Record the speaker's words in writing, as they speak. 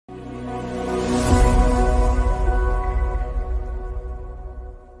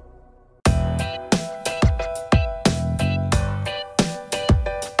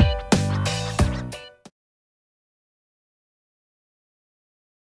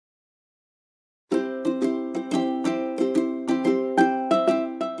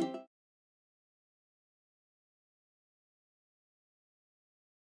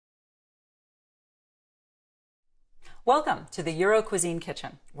Welcome to the Euro Cuisine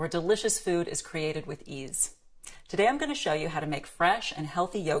kitchen, where delicious food is created with ease. Today I'm going to show you how to make fresh and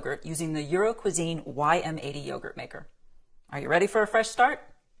healthy yogurt using the Euro Cuisine YM80 yogurt maker. Are you ready for a fresh start?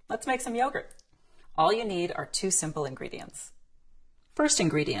 Let's make some yogurt. All you need are two simple ingredients. First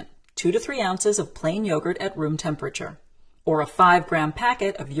ingredient, 2 to 3 ounces of plain yogurt at room temperature, or a 5-gram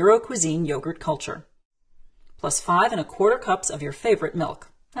packet of Euro Cuisine yogurt culture, plus 5 1/4 cups of your favorite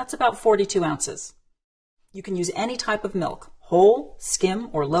milk. That's about 42 ounces. You can use any type of milk, whole, skim,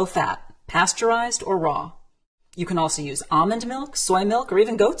 or low fat, pasteurized or raw. You can also use almond milk, soy milk, or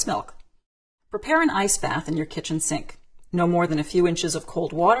even goat's milk. Prepare an ice bath in your kitchen sink. No more than a few inches of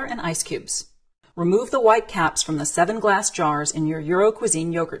cold water and ice cubes. Remove the white caps from the 7 glass jars in your Euro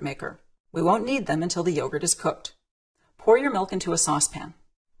Cuisine yogurt maker. We won't need them until the yogurt is cooked. Pour your milk into a saucepan.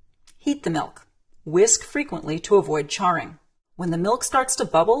 Heat the milk. Whisk frequently to avoid charring. When the milk starts to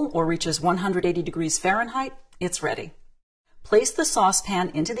bubble or reaches 180 degrees Fahrenheit, it's ready. Place the saucepan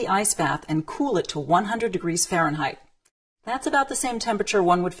into the ice bath and cool it to 100 degrees Fahrenheit. That's about the same temperature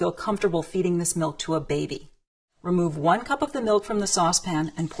one would feel comfortable feeding this milk to a baby. Remove 1 cup of the milk from the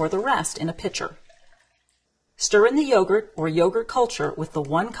saucepan and pour the rest in a pitcher. Stir in the yogurt or yogurt culture with the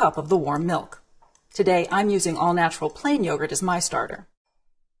 1 cup of the warm milk. Today I'm using all-natural plain yogurt as my starter.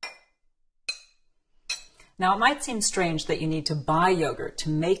 Now, it might seem strange that you need to buy yogurt to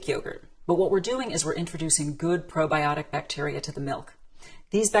make yogurt, but what we're doing is we're introducing good probiotic bacteria to the milk.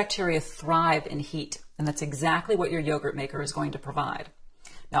 These bacteria thrive in heat, and that's exactly what your yogurt maker is going to provide.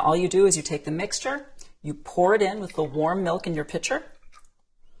 Now, all you do is you take the mixture, you pour it in with the warm milk in your pitcher,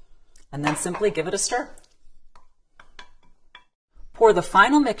 and then simply give it a stir. Pour the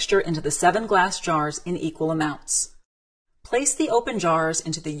final mixture into the 7 glass jars in equal amounts. Place the open jars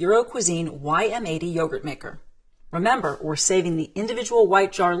into the Euro Cuisine YM80 yogurt maker. Remember, we're saving the individual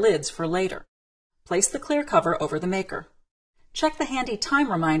white jar lids for later. Place the clear cover over the maker. Check the handy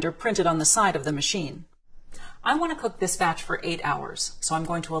time reminder printed on the side of the machine. I want to cook this batch for 8 hours, so I'm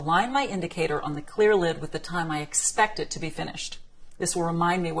going to align my indicator on the clear lid with the time I expect it to be finished. This will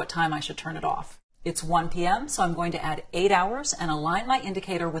remind me what time I should turn it off. It's 1 p.m., so I'm going to add 8 hours and align my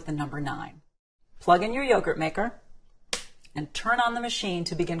indicator with the number 9. Plug in your yogurt maker and turn on the machine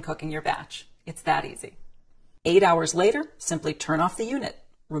to begin cooking your batch. It's that easy. 8 hours later, simply turn off the unit,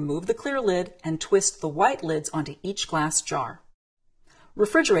 remove the clear lid, and twist the white lids onto each glass jar.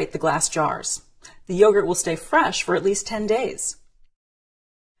 Refrigerate the glass jars. The yogurt will stay fresh for at least 10 days.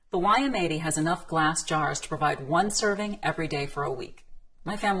 The YM80 has enough glass jars to provide 1 serving every day for a week.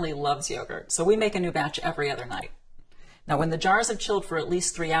 My family loves yogurt, so we make a new batch every other night. Now, when the jars have chilled for at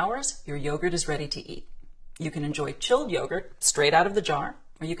least 3 hours, your yogurt is ready to eat. You can enjoy chilled yogurt straight out of the jar,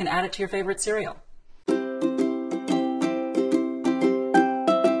 or you can add it to your favorite cereal.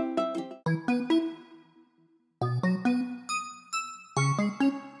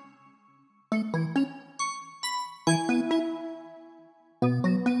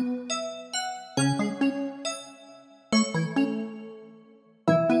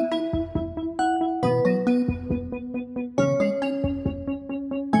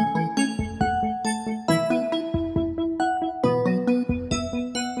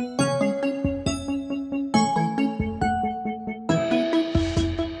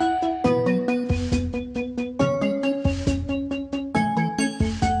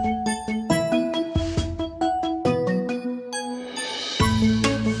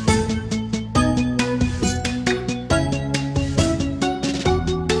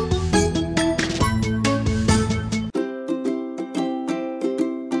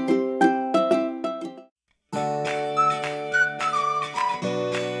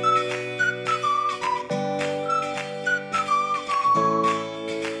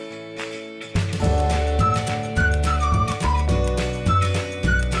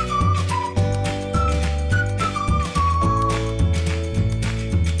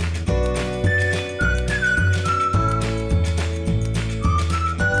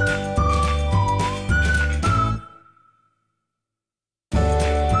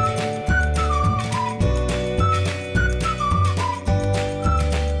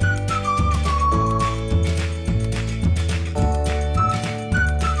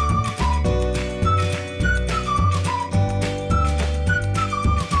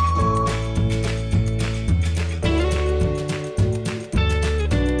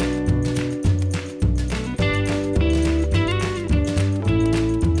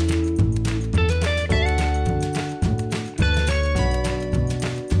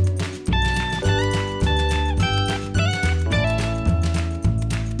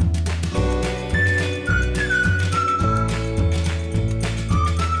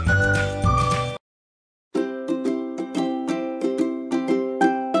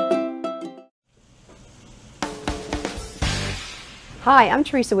 Hi, I'm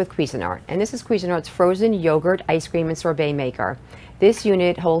Teresa with Cuisinart, and this is Cuisinart's frozen yogurt ice cream and sorbet maker. This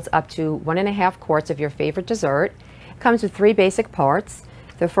unit holds up to 1.5 quarts of your favorite dessert. It comes with 3 basic parts.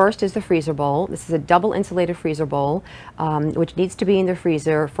 The first is the freezer bowl. This is a double insulated freezer bowl, which needs to be in the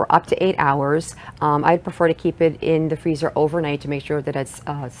freezer for up to 8 hours. I'd prefer to keep it in the freezer overnight to make sure that it's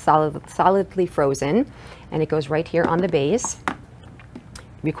solidly frozen. And it goes right here on the base.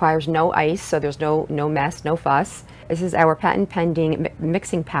 Requires no ice, so there's no mess, no fuss. This is our patent pending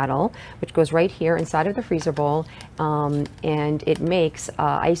mixing paddle, which goes right here inside of the freezer bowl, and it makes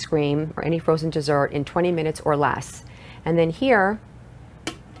ice cream or any frozen dessert in 20 minutes or less. And then here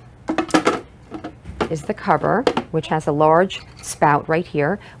is the cover, which has a large spout right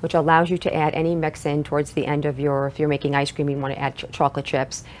here, which allows you to add any mix in towards the end of if you're making ice cream, you want to add chocolate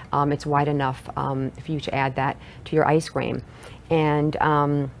chips. It's wide enough for you to add that to your ice cream. And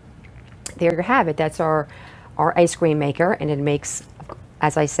there you have it. That's our ice cream maker, and it makes,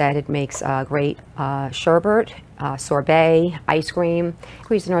 as I said, it makes great sherbet, sorbet, ice cream.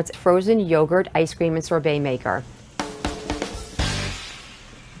 Cuisinart's frozen yogurt ice cream and sorbet maker.